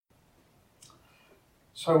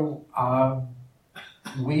So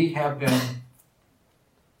we have been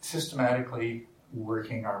systematically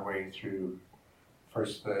working our way through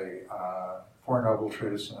first the Four Noble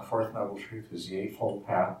Truths, and the fourth Noble Truth is the Eightfold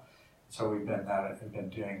Path. So we've been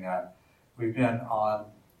doing that. We've been on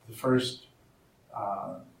the first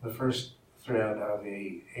thread of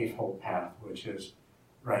the Eightfold Path, which is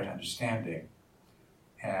right understanding,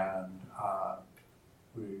 and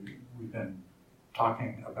we've been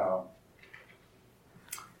talking about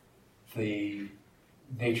the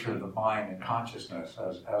nature of the mind and consciousness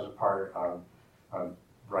as a part of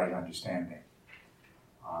right understanding.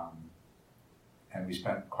 And we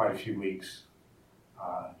spent quite a few weeks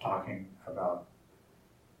talking about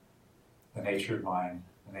the nature of mind,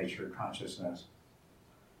 the nature of consciousness.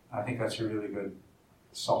 I think that's a really good,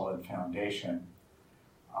 solid foundation.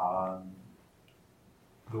 The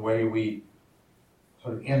way we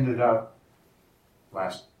sort of ended up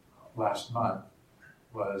last month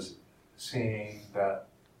was seeing that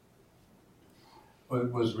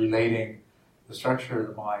was relating the structure of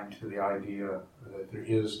the mind to the idea that there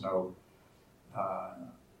is no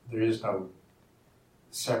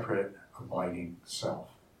separate abiding self,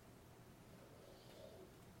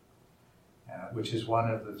 which is one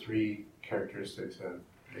of the three characteristics of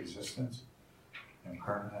existence: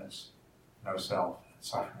 impermanence, no self, and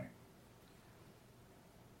suffering.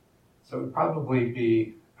 So it would probably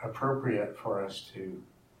be appropriate for us to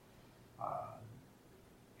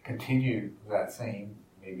continue that theme,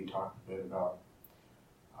 maybe talk a bit about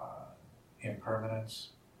impermanence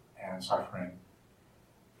and suffering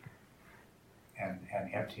and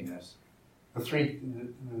emptiness. The three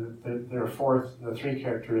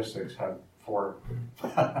characteristics have four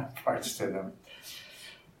parts to them,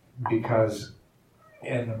 because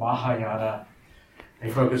in the Mahayana they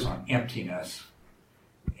focus on emptiness,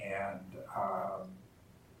 and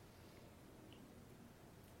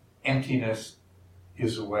emptiness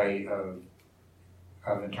is a way of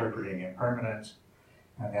interpreting impermanence,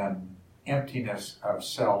 and then emptiness of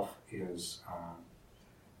self is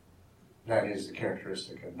that is the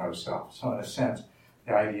characteristic of no self. So in a sense,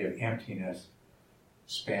 the idea of emptiness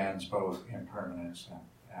spans both impermanence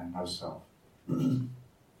and no self.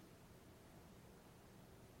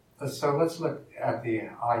 So let's look at the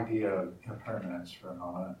idea of impermanence for a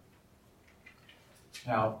moment.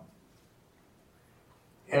 Now,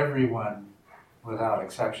 everyone, without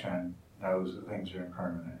exception, knows that things are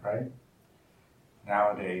impermanent, right?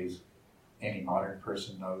 Nowadays, any modern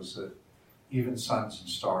person knows that even suns and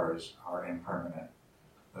stars are impermanent,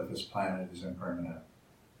 that this planet is impermanent,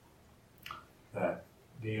 that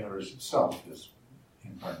the universe itself is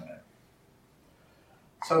impermanent.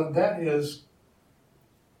 So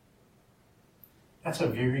that's a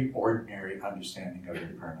very ordinary understanding of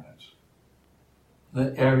impermanence,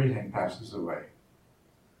 that everything passes away.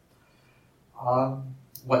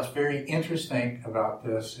 What's very interesting about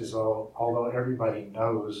this is, although everybody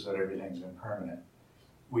knows that everything's impermanent,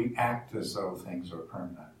 we act as though things are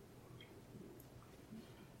permanent.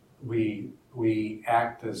 We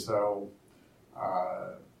act as though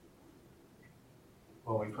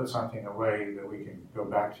when we put something away that we can go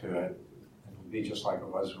back to it and it'll be just like it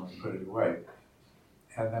was when we put it away.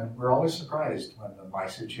 And then we're always surprised when the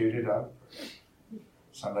mice have chewed it up, or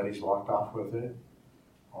somebody's walked off with it,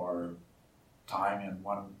 or time in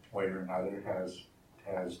one way or another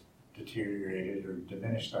has deteriorated or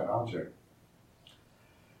diminished that object.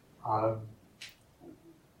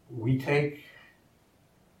 We take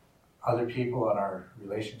other people and our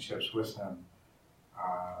relationships with them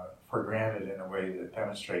for granted in a way that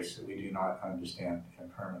demonstrates that we do not understand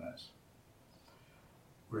impermanence.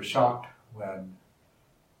 We're shocked when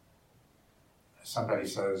somebody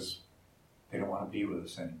says they don't want to be with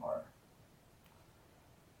us anymore.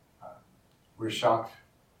 We're shocked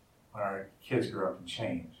when our kids grow up and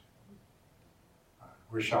change.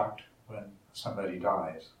 We're shocked when somebody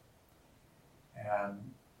dies.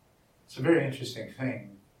 And it's a very interesting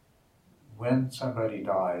thing. When somebody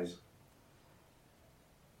dies,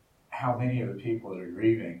 how many of the people that are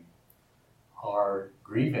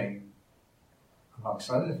grieving,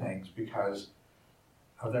 amongst other things, because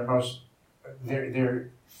of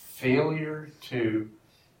their failure to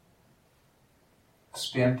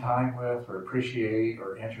spend time with or appreciate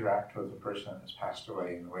or interact with the person that's passed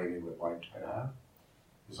away in the way they would like to have.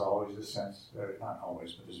 There's always a sense, not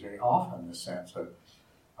always, but there's very often this sense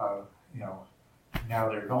of now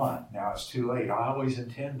they're gone, now it's too late. I always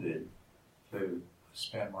intended to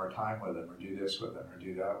spend more time with them, or do this with them, or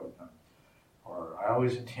do that with them. Or I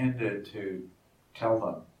always intended to tell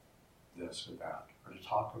them this or that, or to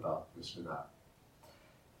talk about this or that.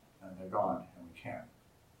 And they're gone, and we can't.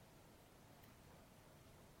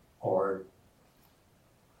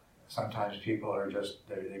 Sometimes people are just,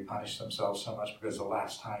 they punish themselves so much because the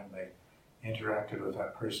last time they interacted with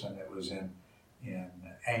that person, it was in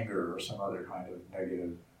anger or some other kind of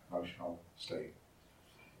negative emotional state.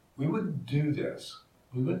 We wouldn't do this.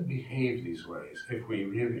 We wouldn't behave these ways if we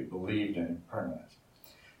really believed in impermanence.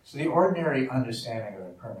 So the ordinary understanding of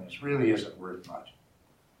impermanence really isn't worth much.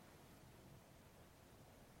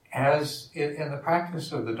 As in the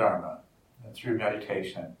practice of the Dharma and through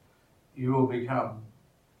meditation, you will become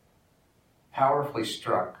powerfully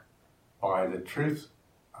struck by the truth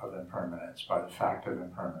of impermanence, by the fact of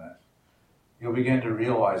impermanence. You'll begin to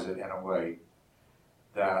realize it in a way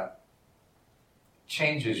that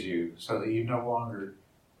changes you so that you no longer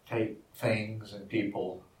take things and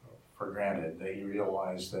people for granted, that you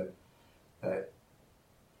realize that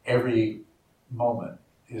every moment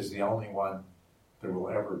is the only one there will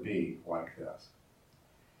ever be like this.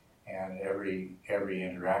 And every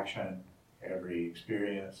interaction, every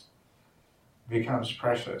experience becomes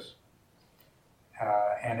precious.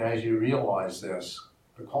 And as you realize this,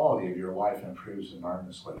 the quality of your life improves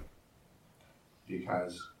enormously,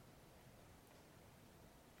 because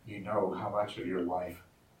you know how much of your life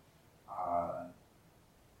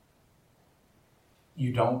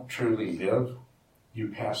you don't truly live. You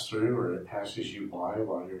pass through, or it passes you by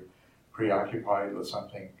while you're preoccupied with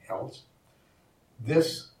something else.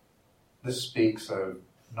 This speaks of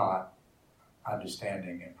not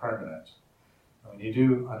understanding impermanence. When you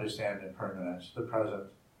do understand impermanence, the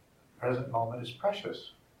present moment is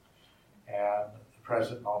precious, and the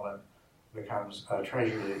present moment becomes a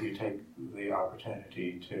treasure that you take the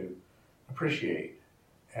opportunity to appreciate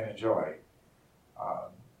and enjoy.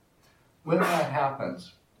 When that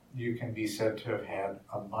happens, you can be said to have had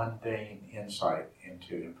a mundane insight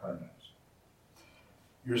into impermanence.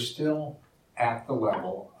 You're still at the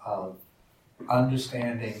level of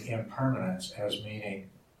understanding impermanence as meaning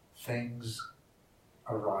things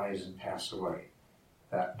arise and pass away,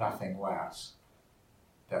 that nothing lasts,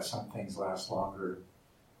 that some things last longer,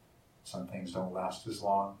 some things don't last as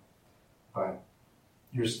long, but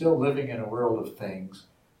you're still living in a world of things,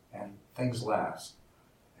 and things last.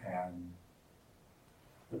 And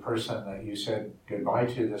the person that you said goodbye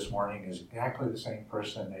to this morning is exactly the same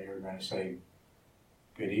person that you're going to say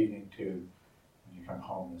good evening to when you come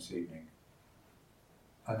home this evening.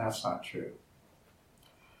 And that's not true.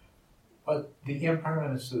 But the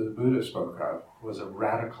impermanence that the Buddha spoke of was a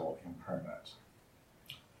radical impermanence.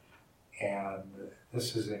 And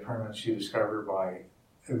this is the impermanence you discover by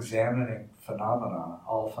examining phenomena,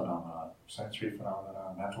 all phenomena, sensory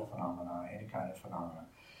phenomena, mental phenomena, any kind of phenomena,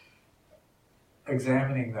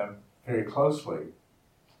 examining them very closely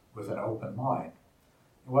with an open mind.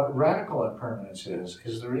 What radical impermanence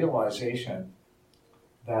is the realization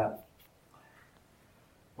that,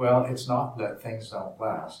 well, it's not that things don't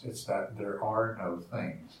last, it's that there are no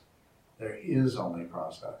things. There is only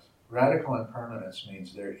process. Radical impermanence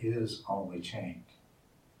means there is only change.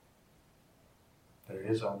 There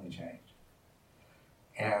is only change.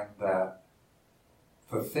 And that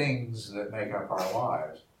the things that make up our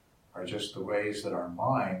lives are just the ways that our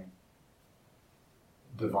mind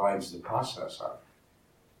divides the process up.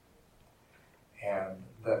 And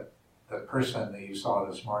that the person that you saw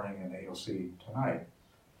this morning and that you'll see tonight,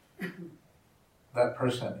 that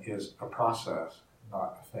person is a process,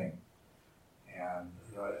 not a thing. And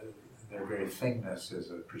their very thingness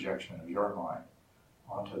is a projection of your mind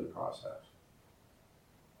onto the process.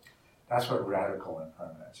 That's what radical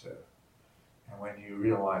impermanence is. And when you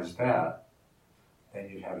realize that, then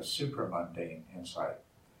you have a supramundane insight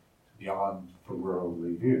beyond the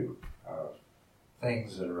worldly view of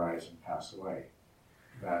things that arise and pass away,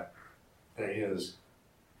 that there is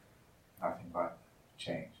nothing but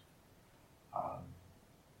change.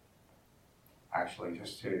 Actually,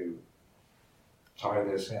 just to tie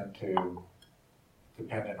this into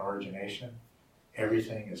dependent origination,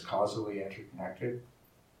 everything is causally interconnected.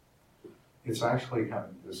 It's actually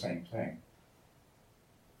coming to the same thing.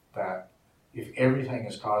 That if everything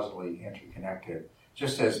is causally interconnected,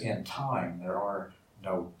 just as in time there are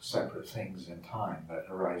no separate things in time that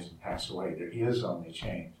arise and pass away, there is only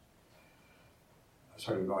change.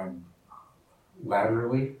 Sort of going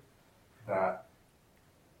laterally, that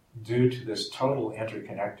due to this total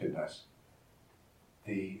interconnectedness,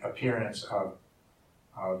 the appearance of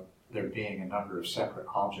there being a number of separate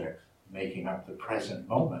objects making up the present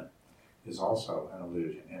moment is also an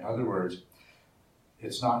illusion. In other words,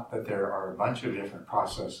 it's not that there are a bunch of different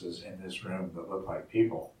processes in this room that look like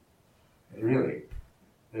people. Really,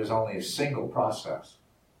 there's only a single process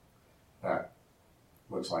that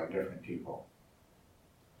looks like different people.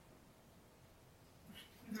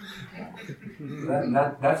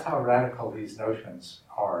 That's how radical these notions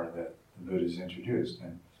are that the Buddha's introduced.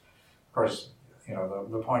 And of course,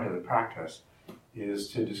 the point of the practice is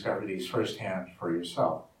to discover these firsthand for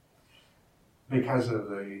yourself, because of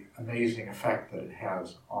the amazing effect that it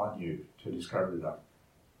has on you to discover them.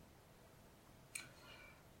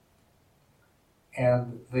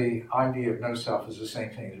 And the idea of no self is the same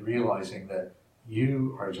thing as realizing that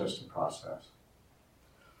you are just a process.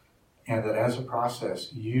 And that as a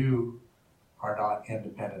process, you are not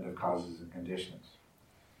independent of causes and conditions.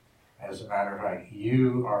 As a matter of fact,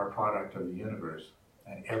 you are a product of the universe,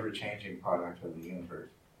 an ever-changing product of the universe.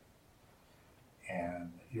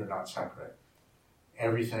 And you're not separate.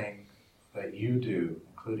 Everything that you do,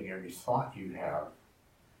 including every thought you have,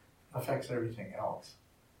 affects everything else.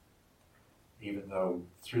 Even though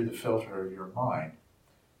through the filter of your mind,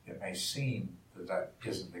 it may seem that that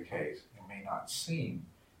isn't the case. It may not seem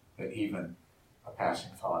that even a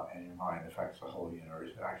passing thought in your mind affects the whole universe.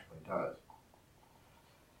 It actually does.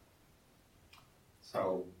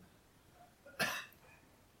 So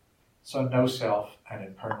no self and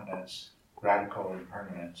impermanence, radical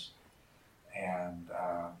impermanence, and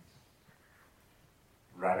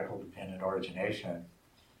radical dependent origination.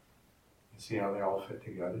 You see how they all fit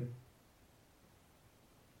together?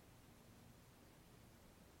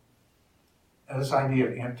 And this idea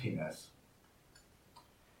of emptiness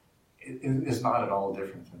is not at all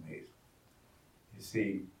different than these. You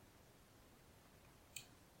see,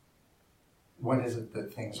 what is it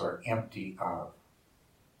that things are empty of?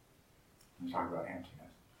 We talk about emptiness.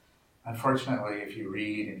 Unfortunately, if you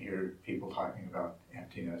read and hear people talking about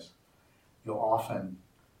emptiness, you'll often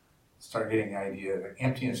start getting the idea that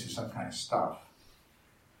emptiness is some kind of stuff,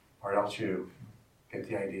 or else you get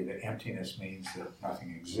the idea that emptiness means that nothing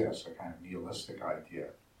exists, a kind of nihilistic idea.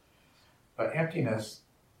 But emptiness,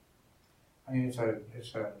 it's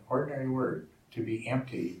an ordinary word. To be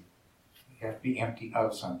empty, you have to be empty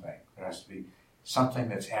of something. There has to be something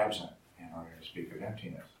that's absent in order to speak of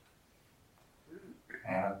emptiness.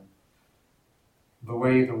 And the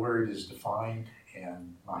way the word is defined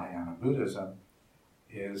in Mahayana Buddhism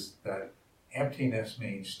is that emptiness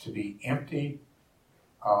means to be empty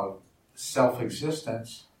of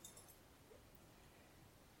self-existence.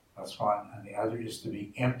 That's one. And the other is to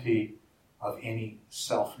be empty of any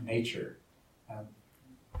self-nature. And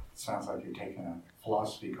it sounds like you're taking a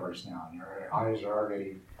philosophy course now, and your eyes are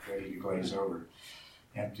already ready to glaze over.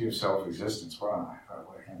 Empty of self-existence. Well, I thought,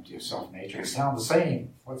 empty of self-nature. They sound the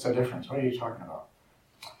same. What's the difference? What are you talking about?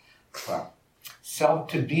 Well,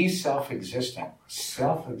 to be self-existent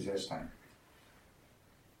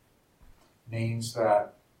means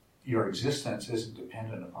that your existence isn't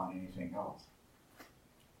dependent upon anything else.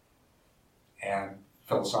 And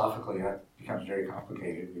philosophically, that becomes very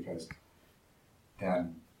complicated, because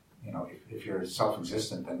then, if you're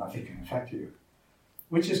self-existent, then nothing can affect you.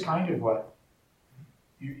 Which is kind of what,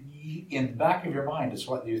 in the back of your mind, is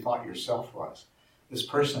what you thought yourself was. This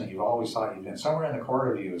person that you've always thought you've been. Somewhere in the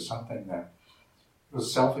core of you is something that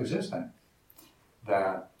was self-existent,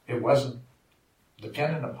 that it wasn't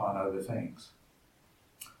dependent upon other things.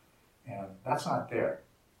 And that's not there.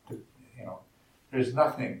 There's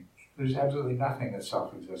absolutely nothing that's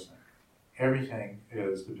self-existent. Everything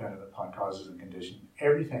is dependent upon causes and conditions.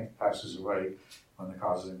 Everything passes away when the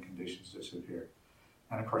causes and conditions disappear.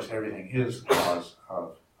 And of course, everything is the cause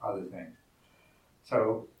of other things.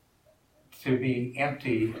 So, to be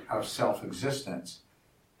empty of self-existence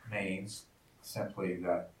means simply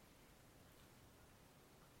that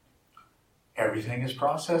everything is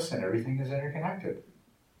processed and everything is interconnected.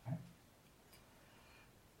 Right?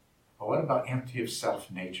 But what about empty of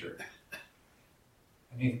self-nature?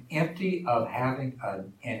 Empty of having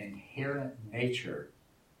an inherent nature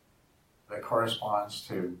that corresponds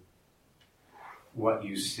to what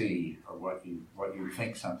you see, or what you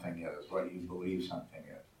think something is, what you believe something is.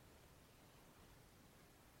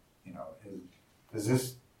 Does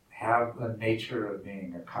this have the nature of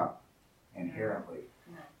being a cup inherently?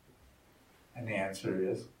 No. And the answer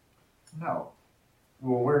is no.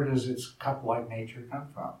 Well, where does its cup-like nature come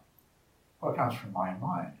from? Well, it comes from my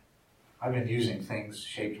mind. I've been using things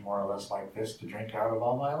shaped more or less like this to drink out of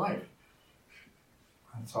all my life.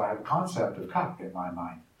 And so I have a concept of cup in my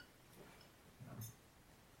mind.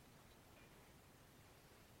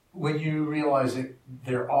 When you realize that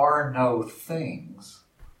there are no things,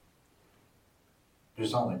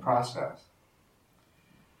 there's only process,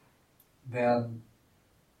 then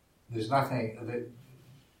there's nothing, that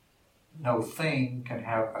no thing can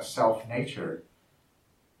have a self-nature.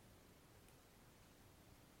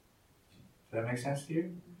 Does that make sense to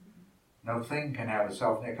you? No thing can have a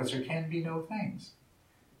self-nature, because there can be no things.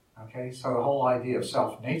 Okay, so the whole idea of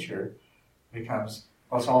self-nature becomes,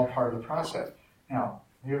 well, it's all part of the process. Now,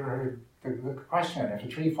 you ever heard the question, if a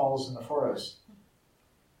tree falls in the forest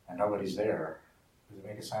and nobody's there, does it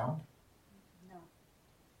make a sound? No.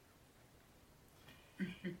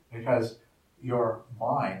 Because your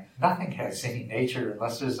mind, nothing has any nature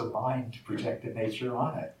unless there's a mind to project the nature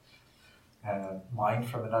on it. And a mind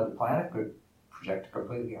from another planet could project a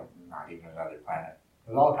completely, not even another planet.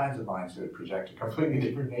 There's all kinds of minds that project a completely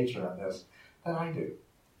different nature on this than I do.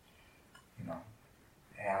 You know,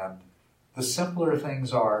 and the simpler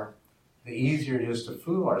things are, the easier it is to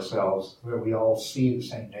fool ourselves where we all see the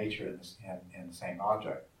same nature in the same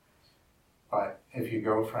object. But if you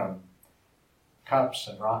go from cups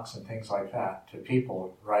and rocks and things like that to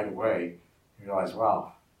people right away, you realize,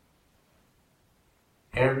 wow,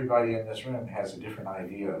 everybody in this room has a different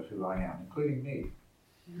idea of who I am, including me.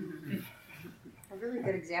 A really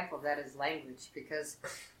good example of that is language, because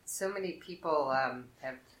so many people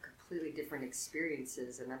have completely different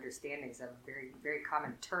experiences and understandings of very, very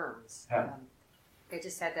common terms. Yeah. I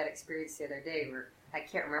just had that experience the other day where I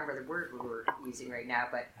can't remember the word we were using right now,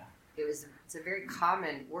 but it's a very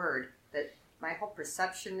common word that my whole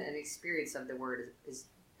perception and experience of the word is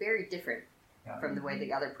very different from the way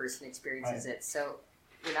the other person experiences it. So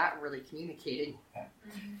we're not really communicating. Yeah.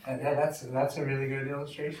 And that's a really good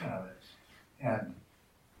illustration of it. And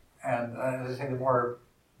as I say, the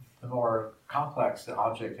more complex the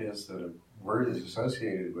object is that a word is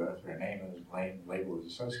associated with, or a name and label is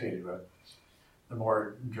associated with, the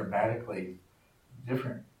more dramatically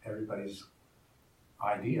different everybody's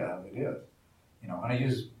idea of it is. You know, when I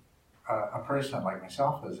use a person like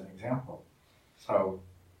myself as an example, so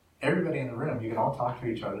everybody in the room, you can all talk to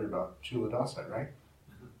each other about Culadasa, right?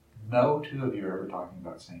 No two of you are ever talking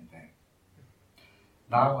about the same thing.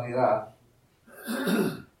 Not only that,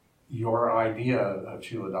 your idea of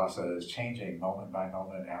Culadasa is changing moment by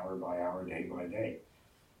moment, hour by hour, day by day.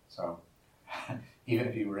 So even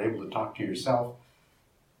if you were able to talk to yourself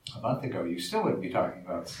a month ago, you still wouldn't be talking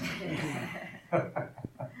about the same thing.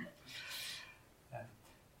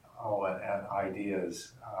 Oh, and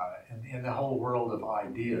ideas. In the whole world of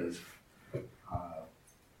ideas,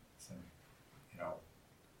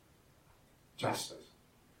 justice.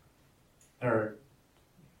 There are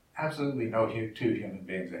absolutely no two human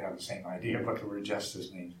beings that have the same idea of what the word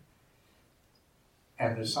justice means.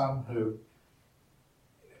 And there's some who,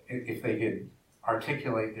 if they could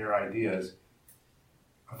articulate their ideas,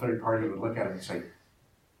 a third party would look at them and say,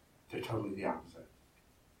 they're totally the opposite.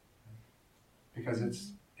 Because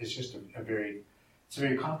it's just a very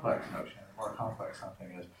complex notion. The more complex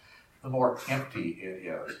something is, the more empty it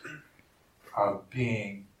is of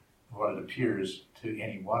being what it appears to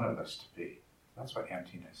any one of us to be. That's what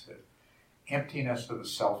emptiness is. Emptiness of the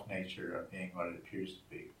self-nature of being what it appears to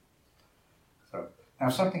be. So now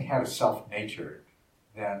if something had a self-nature,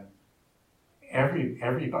 then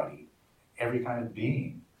everybody, every kind of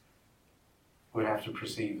being would have to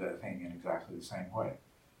perceive that thing in exactly the same way.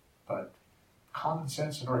 But common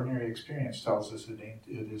sense and ordinary experience tells us that it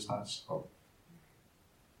is not so.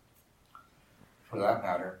 For that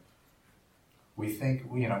matter, we think,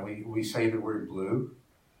 we say the word blue,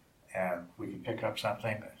 and we can pick up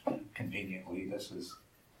something that conveniently this is,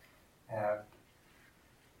 and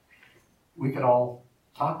we could all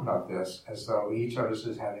talk about this as though each of us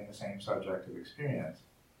is having the same subjective experience.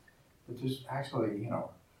 But there's actually,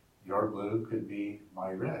 your blue could be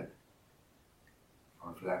my red.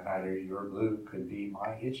 Or for that matter, your blue could be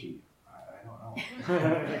my itchy. I don't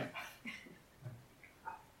know.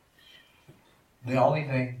 The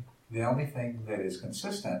only thing that is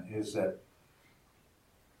consistent is that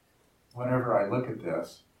whenever I look at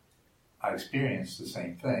this, I experience the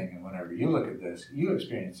same thing, and whenever you look at this, you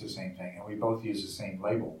experience the same thing, and we both use the same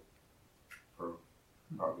label for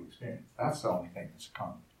what we experience. That's the only thing that's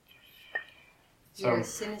common. You're a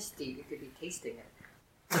synesthete, you could be tasting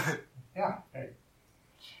it. Yeah, right.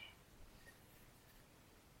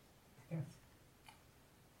 Yes.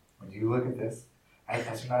 When you look at this,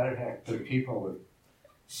 as a matter of fact, there are people with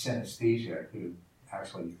synesthesia who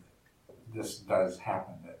actually, this does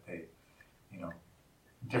happen, that they,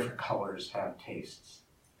 different colors have tastes.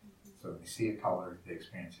 So when they see a color, they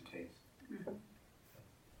experience a taste. Mm-hmm.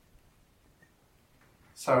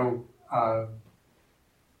 So,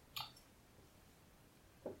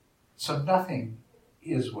 so nothing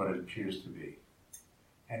is what it appears to be.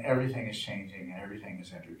 And everything is changing and everything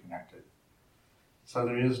is interconnected. So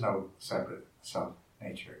there is no separate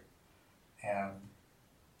self-nature. And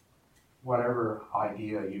whatever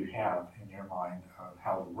idea you have in your mind of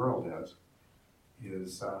how the world is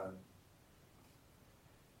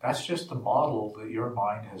That's just the model that your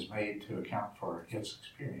mind has made to account for its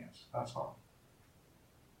experience. That's all.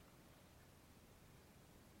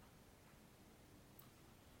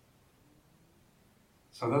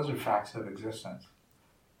 So those are facts of existence.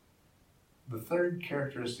 The third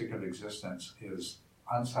characteristic of existence is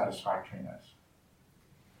unsatisfactoriness.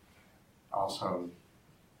 Also,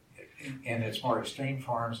 in its more extreme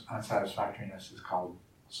forms, unsatisfactoriness is called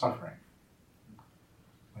suffering.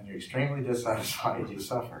 When you're extremely dissatisfied, you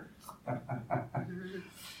suffer.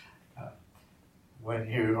 When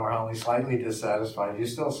you are only slightly dissatisfied, you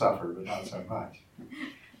still suffer, but not so much.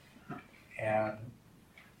 And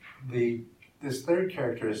this third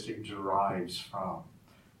characteristic derives from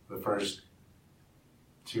the first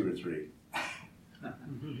two or three.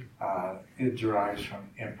 It derives from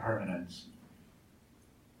impermanence,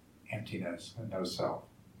 emptiness, and no self.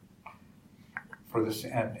 For this,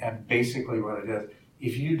 and basically what it is,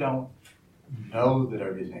 if you don't know that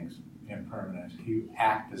everything's impermanent, you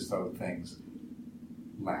act as though things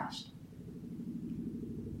last.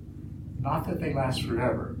 Not that they last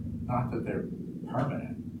forever, not that they're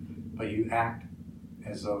permanent, but you act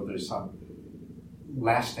as though there's some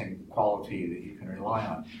lasting quality that you can rely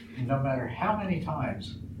on. And no matter how many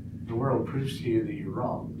times the world proves to you that you're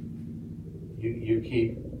wrong, you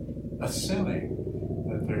keep assuming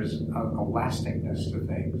that there's a lastingness to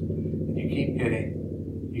things. And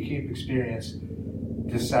you keep experiencing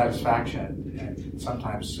dissatisfaction, and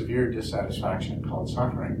sometimes severe dissatisfaction called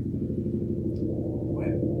suffering,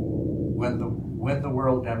 when the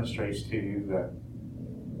world demonstrates to you that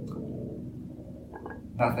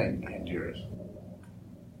nothing endures.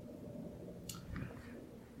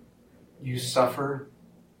 You suffer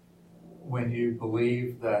when you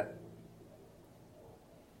believe that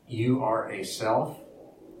you are a self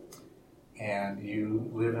and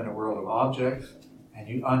you live in a world of objects and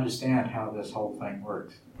you understand how this whole thing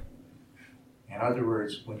works. In other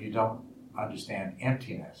words, when you don't understand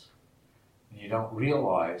emptiness and you don't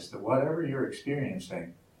realize that whatever you're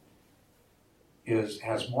experiencing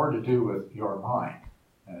has more to do with your mind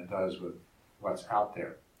than it does with what's out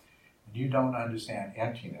there. When you don't understand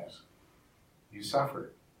emptiness, you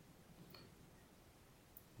suffer.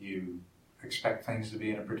 You expect things to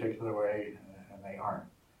be in a particular way, and they aren't.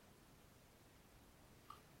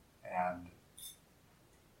 And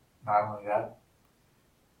not only that,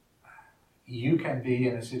 you can be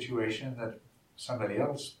in a situation that somebody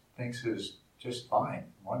else thinks is just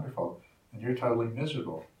fine, wonderful, and you're totally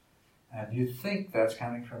miserable. And you think that's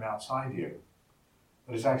coming from outside you,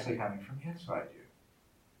 but it's actually coming from inside you.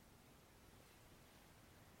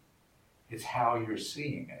 It's how you're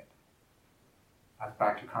seeing it. That's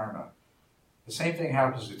back to karma. The same thing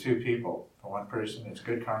happens to two people. For one person, it's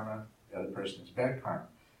good karma. The other person, it's bad karma.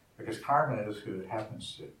 Because karma is who it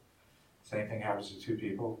happens to. Same thing happens to two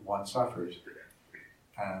people. One suffers,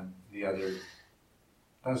 and the other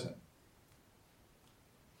doesn't.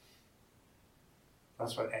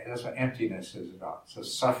 That's what emptiness is about. So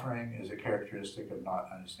suffering is a characteristic of not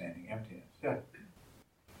understanding emptiness. Yeah.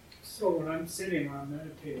 So when I'm sitting or I'm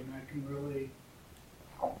meditating, I can really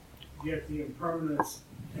get the impermanence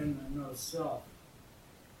and the no self.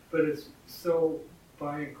 But it's so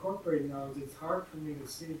by incorporating those, it's hard for me to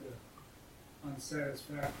see the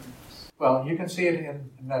unsatisfactoriness. Well, you can see it in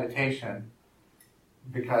meditation,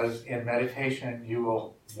 because in meditation you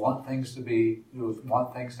will want things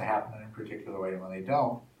to happen in a particular way, and when they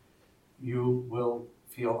don't, you will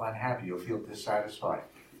feel unhappy, you'll feel dissatisfied,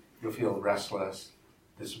 you'll feel restless,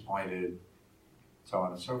 disappointed, so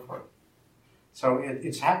on and so forth. So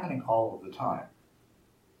it's happening all of the time.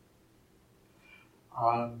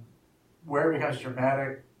 Where it becomes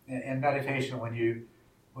dramatic in meditation, when you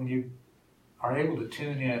are able to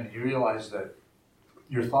tune in, and you realize that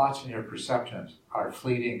your thoughts and your perceptions are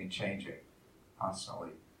fleeting and changing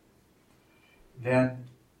constantly, then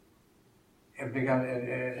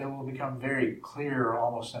it will become very clear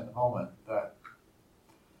almost in the moment that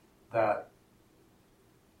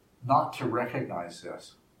not to recognize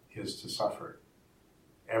this is to suffer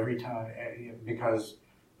every time, because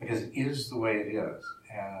it is the way it is,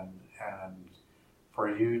 and for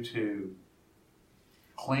you to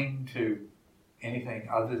cling to anything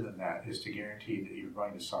other than that is to guarantee that you're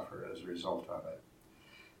going to suffer as a result of it.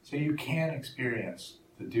 So you can experience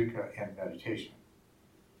the dukkha in meditation,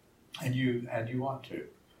 and you want to.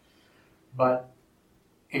 But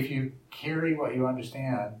if you carry what you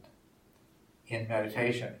understand in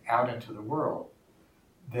meditation out into the world,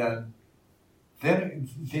 then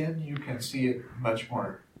you can see it much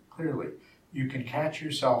more clearly. You can catch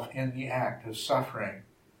yourself in the act of suffering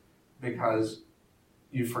because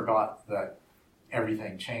you forgot that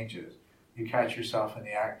everything changes. You catch yourself in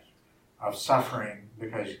the act of suffering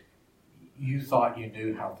because you thought you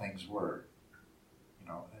knew how things were. You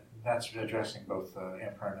know, that's addressing both the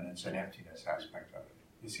impermanence and emptiness aspect of it.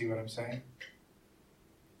 You see what I'm saying?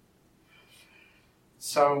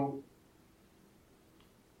 So,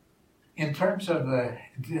 in terms of the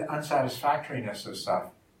unsatisfactoriness of stuff,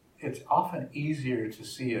 it's often easier to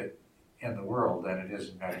see it in the world than it is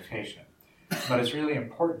in meditation. But it's really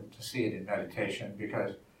important to see it in meditation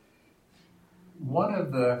because one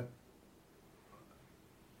of the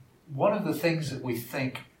things that we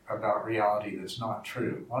think about reality that's not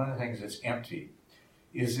true, one of the things that's empty,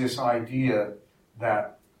 is this idea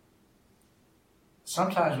that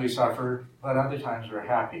sometimes we suffer, but other times we're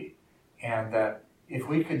happy. And that if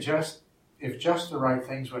just the right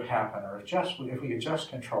things would happen, or if we could just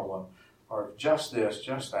control them, or just this,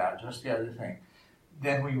 just that, just the other thing,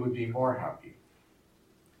 then we would be more happy.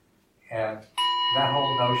 And that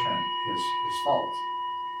whole notion is false.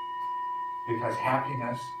 Because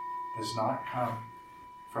happiness does not come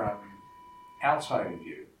from outside of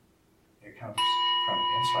you. It comes from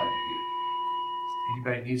inside of you.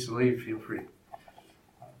 Anybody needs to leave, feel free.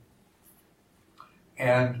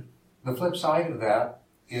 And the flip side of that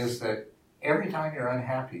is that every time you're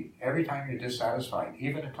unhappy, every time you're dissatisfied,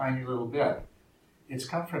 even a tiny little bit, it's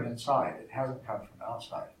come from inside. It hasn't come from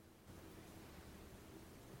outside.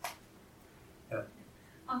 Yeah.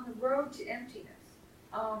 On the road to emptiness,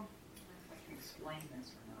 I don't know if I can explain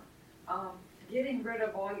this or not. Getting rid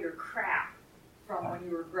of all your crap from when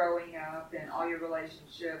you were growing up and all your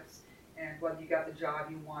relationships and whether you got the job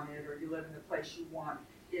you wanted or you live in the place you want.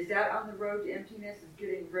 Is that on the road to emptiness, is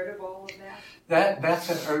getting rid of all of that? That's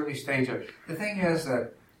an early stage of it. The thing is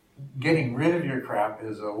that getting rid of your crap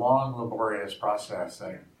is a long, laborious process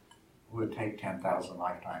that would take 10,000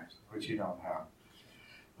 lifetimes, which you don't have.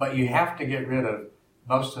 But you have to get rid of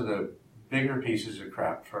most of the bigger pieces of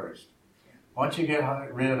crap first. Once you get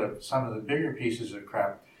rid of some of the bigger pieces of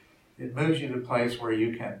crap, it moves you to a place where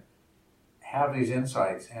you can have these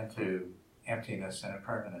insights into emptiness and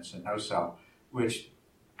impermanence and no self, which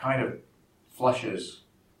kind of flushes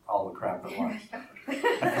all the crap at once.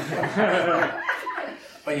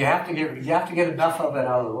 But you have to get enough of it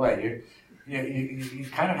out of the way. You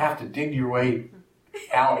kind of have to dig your way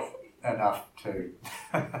out enough to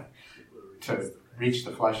to reach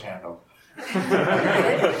the flush handle.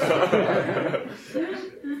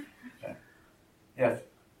 Yes.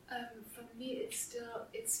 For me, it's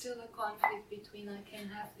still a conflict between I can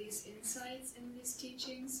have these insights in these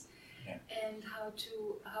teachings, yeah, and how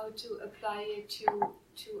to apply it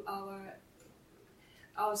to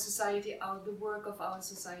our society, the work of our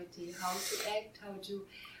society, how to act,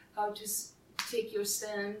 how to take your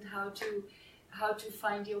stand, how to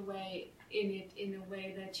find your way in it in a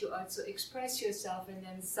way that you also express yourself and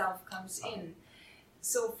then self comes in.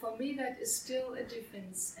 So for me, that is still a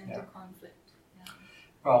difference and a conflict. Yeah.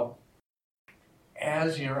 Well,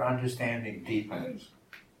 as your understanding deepens,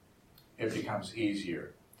 it becomes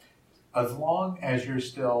easier. As long as you're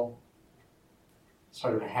still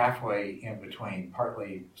sort of halfway in between,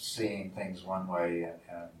 partly seeing things one way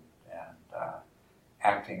and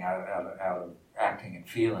acting out of acting and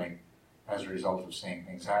feeling as a result of seeing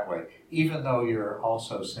things that way, even though you're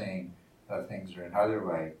also seeing that things are another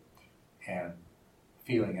way and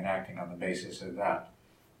feeling and acting on the basis of that,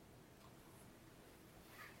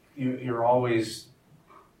 you're always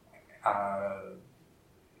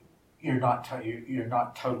you're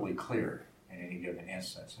not totally clear in any given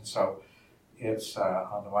instance, and so it's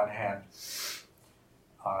on the one hand,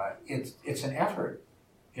 it's an effort.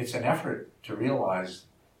 It's an effort to realize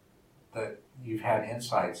that you've had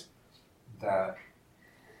insights that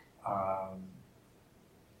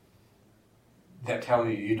that tell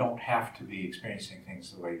you don't have to be experiencing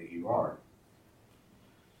things the way that you are.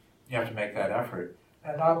 You have to make that effort,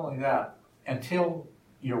 and not only that, until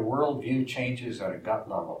your worldview changes at a gut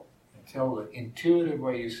level, until the intuitive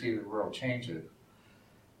way you see the world changes,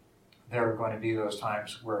 there are going to be those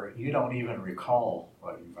times where you don't even recall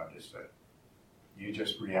what you've understood. You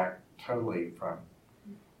just react totally from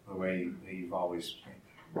the way that you've always,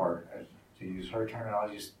 or to use her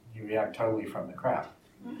terminology, you react totally from the crap.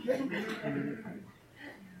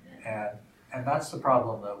 And that's the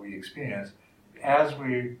problem that we experience. As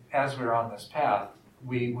we're on this path,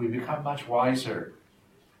 we become much wiser,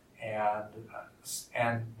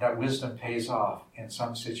 and that wisdom pays off in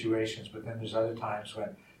some situations, but then there's other times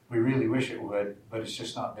when we really wish it would, but it's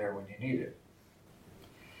just not there when you need it.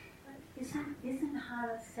 Isn't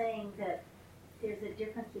Hara saying that there's a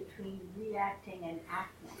difference between reacting and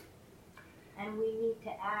acting? And we need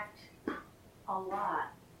to act a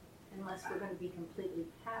lot unless we're going to be completely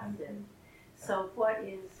passive. So what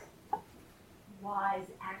is wise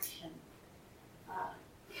action?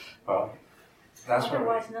 Well, that's what.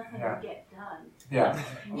 Otherwise, nothing will get done. Yeah.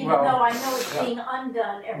 Even Well, though I know it's being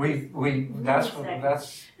undone every that's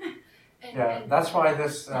And that's why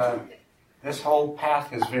this whole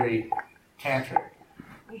path is very tantric.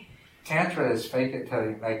 Tantra is fake it till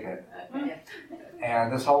you make it,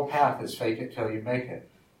 and this whole path is fake it till you make it.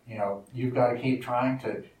 You know, you've got to keep trying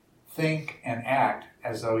to think and act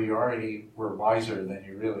as though you already were wiser than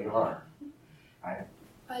you really are. Right?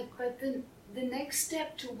 But the next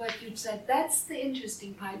step to what you said, that's the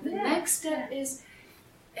interesting part. The next step is,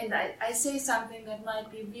 and I say something that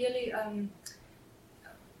might be really, I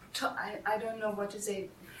don't know what to say,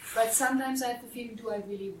 but sometimes I have the feeling, do I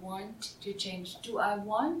really want to change? Do I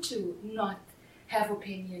want to not have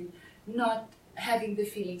opinion, not having the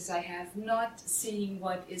feelings I have, not seeing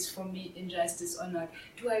what is for me injustice or not?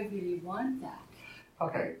 Do I really want that?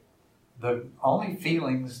 Okay. The only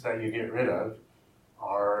feelings that you get rid of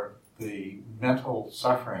are the mental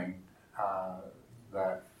suffering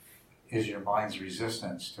that is your mind's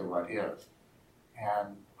resistance to what is.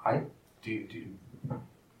 And I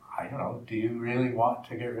don't know, do you really want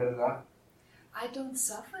to get rid of that? I don't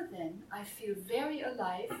suffer then. I feel very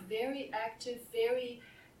alive, very active, very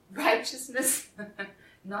righteousness,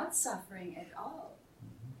 not suffering at all.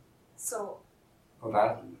 Mm-hmm. So,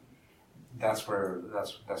 Well, that's where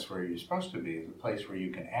you're supposed to be, is a place where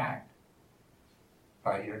you can act,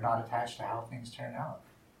 but you're not attached to how things turn out.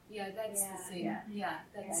 yeah, that's the thing. Yeah.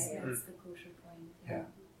 That's Yeah. the crucial point. Yeah.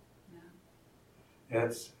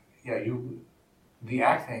 The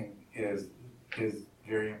acting is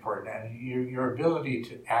very important, and your ability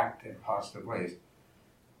to act in positive ways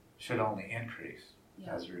should only increase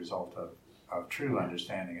as a result of true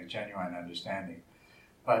understanding, a genuine understanding.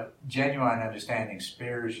 But genuine understanding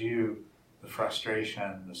spares you the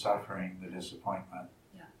frustration, the suffering, the disappointment.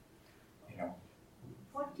 Yeah. You know.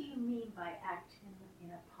 What do you mean by act in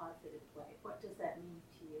a positive way? What does that mean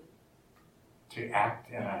to you? To act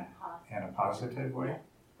in a positive way?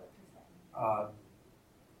 What does that mean?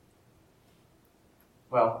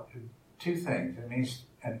 Well, two things. It means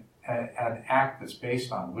an act that's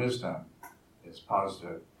based on wisdom is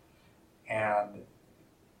positive. And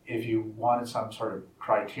if you wanted some sort of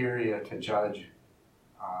criteria to judge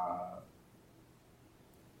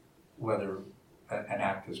whether an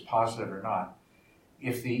act is positive or not,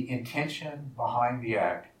 if the intention behind the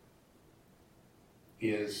act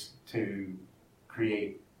is to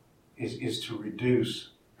is to reduce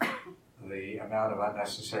the amount of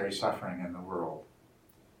unnecessary suffering in the world,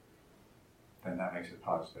 then that makes it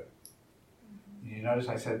positive. Mm-hmm. You notice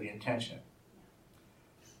I said the intention,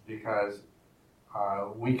 because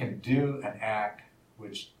we can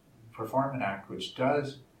perform an act which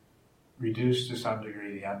does reduce to some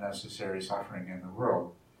degree the unnecessary suffering in the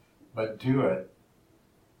world, but do it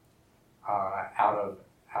out of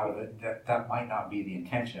it. That might not be the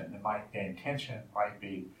intention. The intention might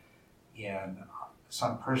be in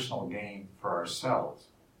some personal gain for ourselves.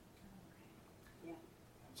 Yeah.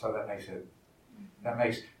 So that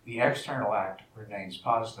makes the external act remains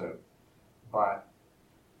positive, but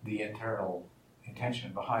the internal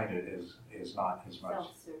intention behind it is not as much.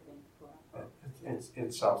 Self-serving.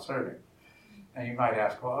 It's self-serving. And you might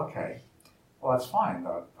ask, well, okay, well, that's fine,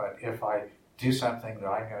 though. But if I do something that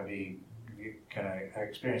I'm going to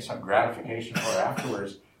experience some gratification for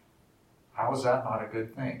afterwards, how is that not a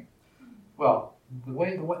good thing? Well,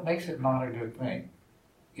 what makes it not a good thing,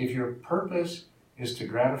 if your purpose is to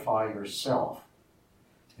gratify yourself,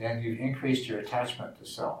 then you've increased your attachment to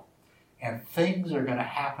self. And things are going to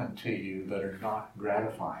happen to you that are not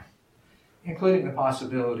gratifying, including the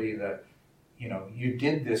possibility that, you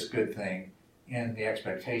did this good thing in the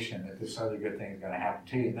expectation that this other good thing is going to happen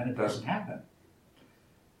to you, and then it doesn't happen,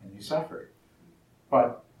 and you suffer.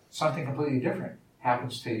 But something completely different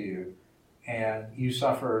happens to you, and you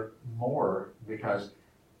suffer more because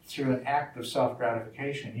through an act of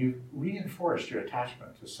self-gratification, you've reinforced your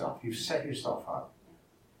attachment to self. You've set yourself up.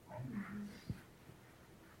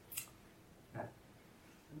 Right?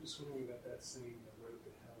 I'm just wondering about that saying, the road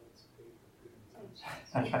to hell is paved with good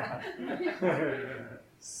intentions.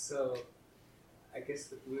 So, I guess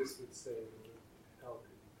the Buddhist would say the road to hell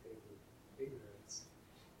could be paved with ignorance.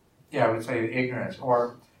 Yeah, I would say ignorance.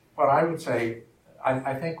 Or what I would say,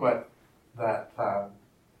 I think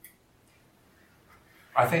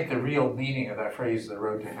I think the real meaning of that phrase, the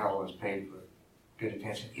road to hell is paved with good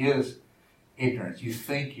intention, is ignorance. You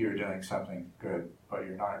think you're doing something good, but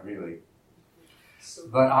you're not really.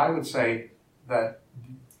 But I would say that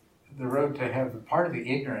the road to heaven, part of the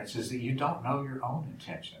ignorance is that you don't know your own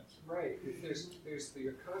intentions. Right. There's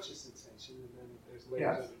your conscious intention, and then there's layers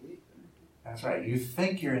Yes. underneath it. That's right. You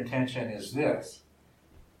think your intention is this,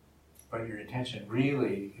 but your intention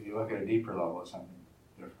really, if you look at a deeper level, is something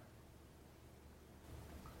different.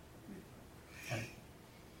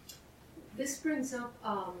 This brings up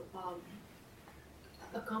a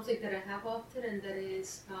conflict that I have often, and that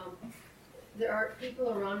is there are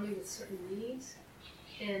people around me with certain needs,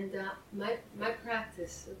 and my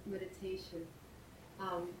practice of meditation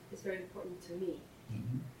is very important to me.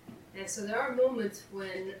 Mm-hmm. And so there are moments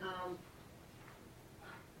when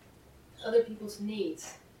other people's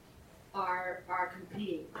needs are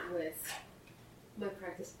competing with my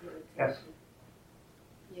practice of meditation. Yes.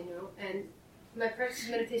 You know, and my practice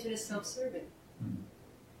of meditation is self-serving,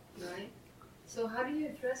 right? So how do you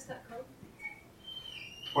address that conflict?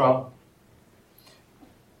 Well,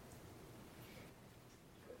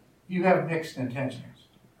 you have mixed intentions,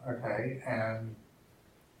 okay? And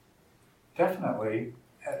definitely,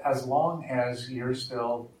 as long as you're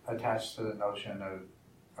still attached to the notion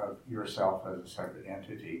of yourself as a separate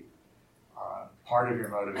entity, part of your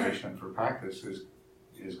motivation for practice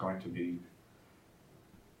is going to be,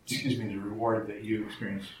 the reward that you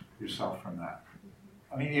experience yourself from that.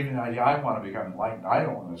 I mean, even I want to become enlightened. I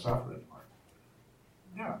don't want to suffer anymore.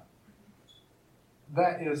 Yeah,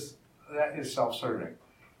 that is self-serving,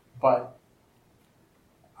 but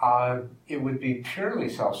it would be purely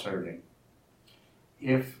self-serving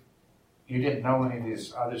if you didn't know any of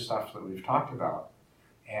these other stuff that we've talked about,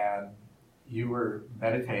 and you were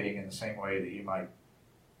meditating in the same way that you might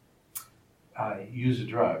use a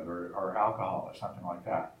drug or alcohol or something like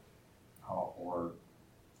that, or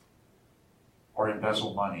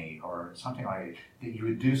embezzle money or something like it. That you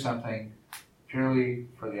would do something purely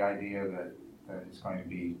for the idea that it's going to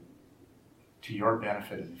be to your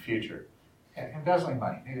benefit in the future. Yeah, embezzling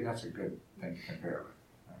money, maybe that's a good thing to compare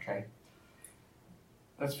with, okay?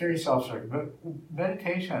 That's very self-serving. But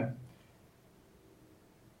meditation,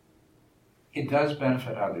 it does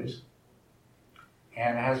benefit others,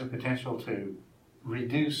 and it has a potential to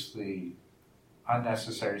reduce the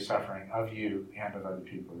unnecessary suffering of you and of other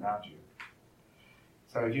people around you.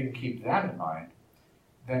 So if you can keep that in mind,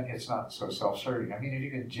 then it's not so self-serving. I mean, if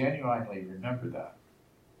you can genuinely remember that,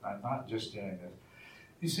 I'm not just doing this.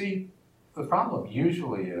 You see, the problem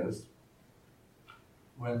usually is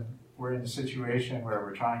when we're in a situation where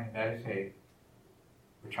we're trying to meditate,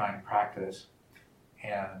 we're trying to practice,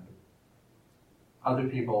 and other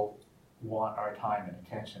people want our time and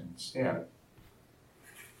attention instead.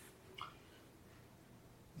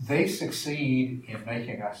 They succeed in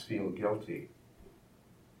making us feel guilty.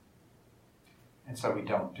 And so we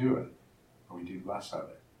don't do it, or we do less of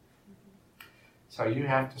it. So you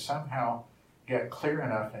have to somehow get clear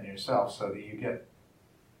enough in yourself so that you get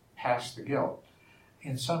past the guilt.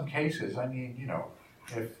 In some cases, I mean, you know,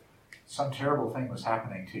 if some terrible thing was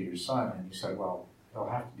happening to your son and you said, well, he'll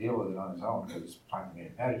have to deal with it on his own because it's time for me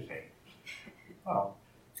to meditate. Well,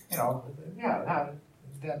 you know, yeah,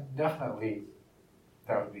 then definitely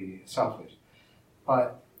that would be selfish.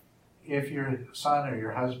 But if your son or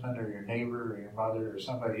your husband or your neighbor or your mother or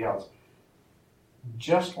somebody else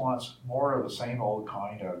just wants more of the same old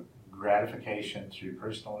kind of gratification through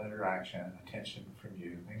personal interaction, attention from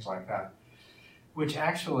you, things like that, which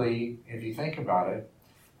actually, if you think about it,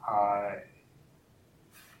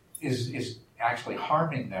 is actually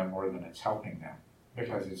harming them more than it's helping them,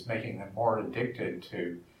 because it's making them more addicted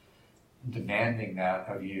to demanding that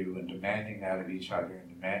of you and demanding that of each other and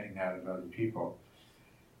demanding that of other people,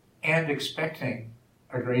 and expecting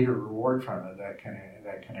a greater reward from it that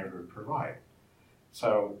can ever provide.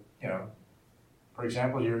 So, you know, for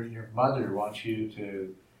example, your mother wants you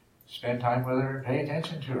to spend time with her, pay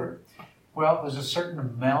attention to her. Well, there's a certain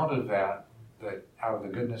amount of that out of the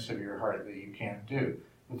goodness of your heart that you can do.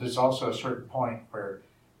 But there's also a certain point where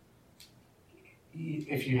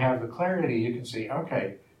if you have the clarity, you can see,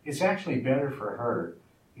 okay, it's actually better for her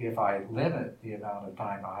if I limit the amount of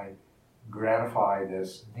time I gratify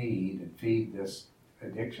this need and feed this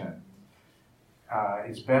addiction.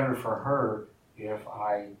 It's better for her if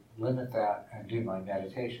I limit that and do my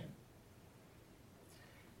meditation.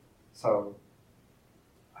 So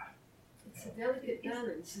It's a delicate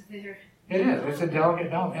balance there. it is. It's a delicate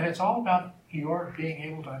balance, and it's all about your being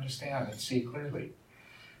able to understand and see clearly.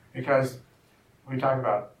 Because we talk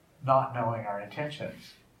about not knowing our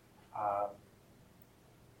intentions.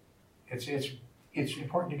 It's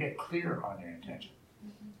important to get clear on your intention.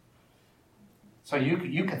 So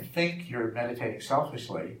you can think you're meditating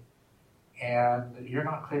selfishly, and you're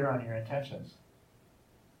not clear on your intentions.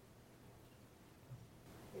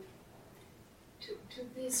 to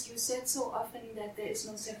this, you said so often that there is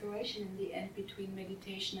no separation in the end between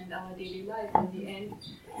meditation and our daily life. In the end,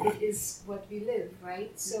 it is what we live,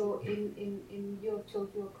 right? So in your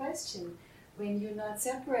question, when you not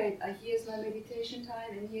separate, here's my meditation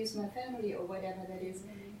time and here's my family or whatever that is,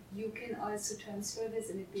 you can also transfer this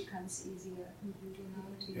and it becomes easier,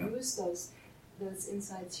 to use those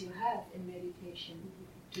insights you have in meditation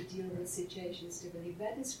to deal with situations differently.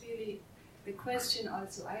 That is really the question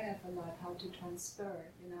also I have a lot, how to transfer,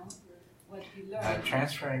 what we learn.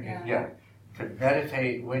 Transferring, to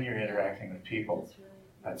meditate when you're interacting with people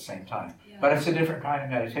at the same time. Yeah. But it's a different kind of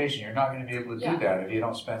meditation. You're not going to be able to do that if you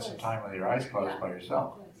don't spend some time with your eyes closed by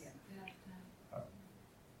yourself.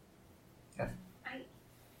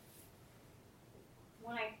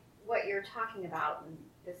 What you're talking about, and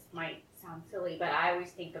this might sound silly, but I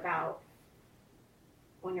always think about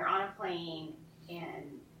when you're on a plane and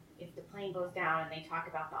if the plane goes down and they talk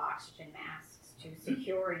about the oxygen masks to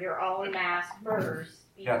secure your own mask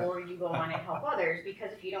first before you go on and help others,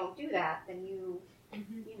 because if you don't do that, then you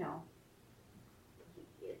know,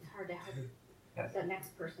 it's hard to help the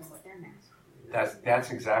next person with their mask.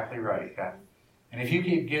 That's exactly right. Yeah. And if you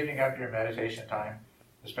keep giving up your meditation time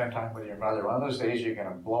to spend time with your mother, one of those days you're going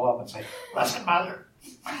to blow up and say, "Listen, mother."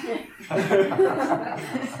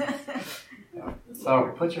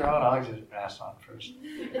 So put your own oxygen mask on first.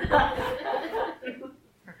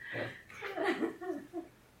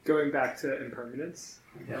 Going back to impermanence,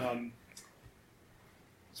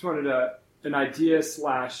 just wanted an idea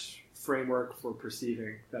 / framework for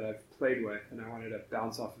perceiving that I've played with, and I wanted to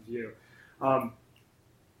bounce off of you.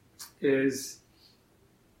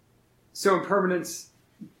 So impermanence,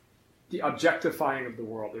 the objectifying of the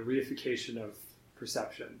world, the reification of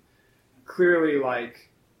perception. Clearly,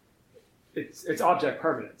 it's object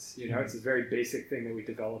permanence. It's a very basic thing that we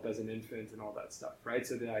develop as an infant and all that stuff, right?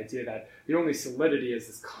 So the idea that the only solidity is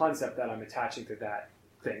this concept that I'm attaching to that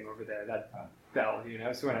thing over there, that bell,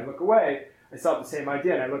 So when I look away, I still have the same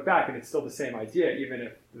idea, and I look back, and it's still the same idea, even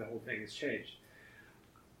if the whole thing has changed.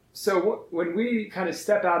 So when we kind of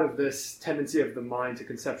step out of this tendency of the mind to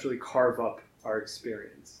conceptually carve up our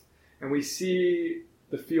experience, and we see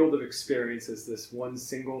the field of experience as this one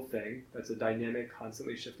single thing that's a dynamic,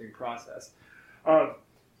 constantly shifting process,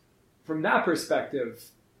 from that perspective,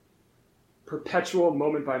 perpetual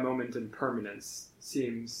moment-by-moment impermanence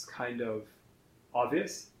seems kind of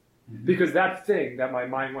obvious, because that thing that my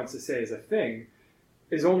mind wants to say is a thing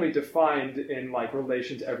is only defined in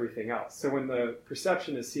relation to everything else. So when the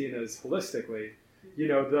perception is seen as holistically,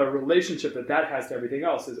 the relationship that has to everything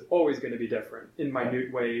else is always going to be different in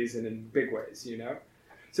minute ways and in big ways,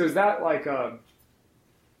 So is that I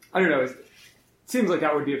don't know, it seems like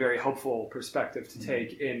that would be a very helpful perspective to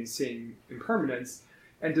take in seeing impermanence.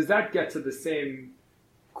 And does that get to the same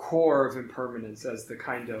core of impermanence as the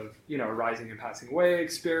kind of, arising and passing away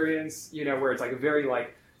experience, where it's a very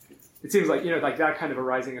it seems that kind of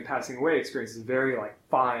arising and passing away experience is very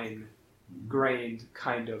fine-grained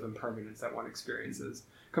kind of impermanence that one experiences,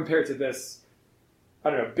 compared to this, I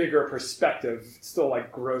don't know, bigger perspective, still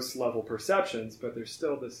gross level perceptions, but there's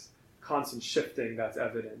still this constant shifting that's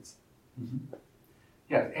evident. Mm-hmm.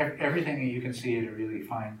 Yeah, everything that you can see at a really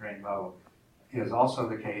fine-grained level is also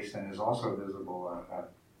the case and is also visible at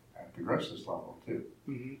the grossest level too.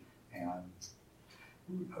 Mm-hmm. And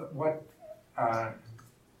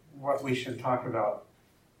what we should talk about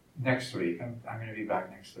next week, I'm going to be back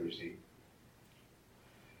next Thursday,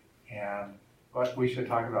 and what we should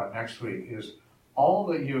talk about next week is all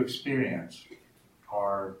that you experience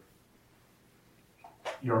are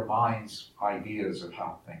your mind's ideas of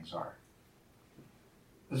how things are.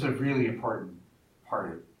 This is a really important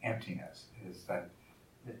part of emptiness, is that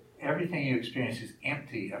everything you experience is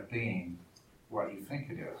empty of being what you think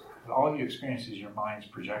it is. All you experience is your mind's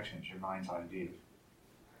projections, your mind's ideas.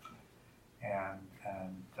 And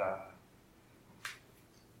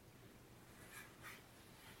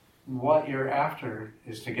what you're after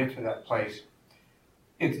is to get to that place.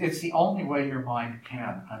 It's the only way your mind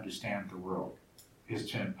can understand the world, is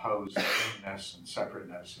to impose sameness and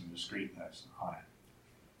separateness and discreteness on it.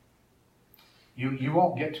 You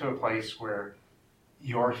won't get to a place where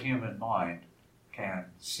your human mind can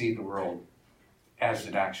see the world as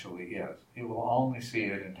it actually is. It will only see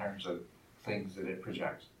it in terms of things that it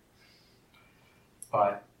projects.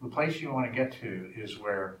 But the place you want to get to is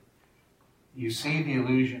where you see the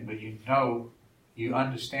illusion, but you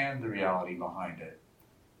understand the reality behind it.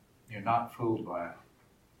 You're not fooled by it.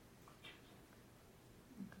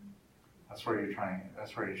 That's where you're trying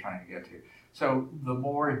to get to. So the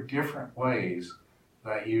more different ways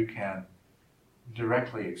that you can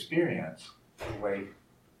directly experience the way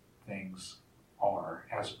things are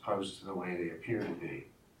as opposed to the way they appear to be,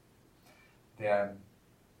 then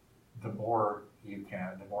the more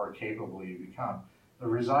capable you become of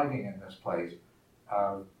residing in this place,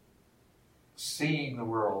 of seeing the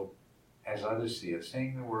world as others see it,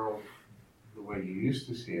 seeing the world the way you used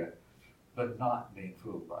to see it, but not being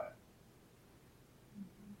fooled by it.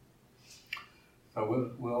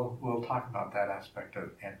 So we'll talk about that aspect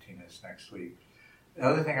of emptiness next week. The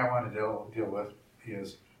other thing I want to deal with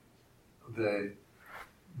is the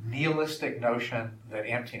nihilistic notion that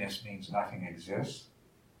emptiness means nothing exists.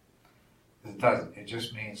 It doesn't. It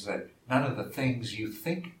just means that none of the things you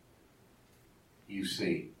think you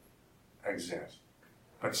see exist.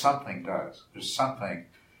 But something does. There's something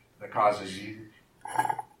that causes you.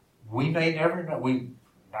 We may never know. We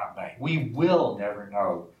will never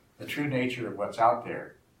know the true nature of what's out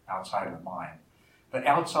there outside of mind. But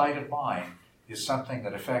outside of mind is something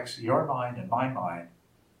that affects your mind and my mind,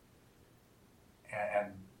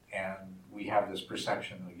 and we have this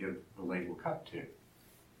perception we give the label cup to.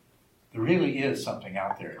 There really is something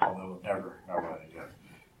out there, although we'll never know what it is.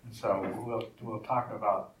 And so we'll talk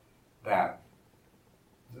about that.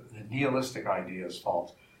 The nihilistic idea is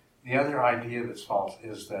false. The other idea that's false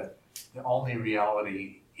is that the only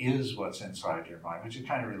reality is what's inside your mind, which is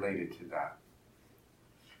kind of related to that.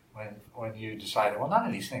 When you decide, well, none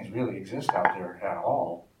of these things really exist out there at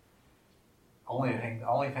all. Only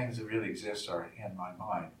things that really exist are in my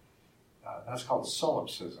mind. That's called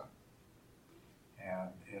solipsism, and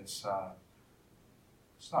it's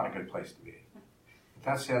not a good place to be. But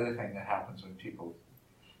that's the other thing that happens when people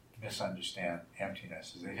misunderstand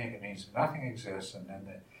emptiness, is they think it means nothing exists, and then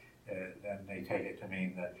they take it to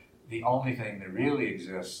mean that the only thing that really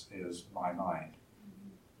exists is my mind.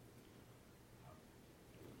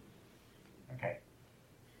 Okay.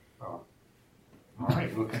 Well, all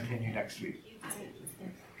right, we'll continue next week.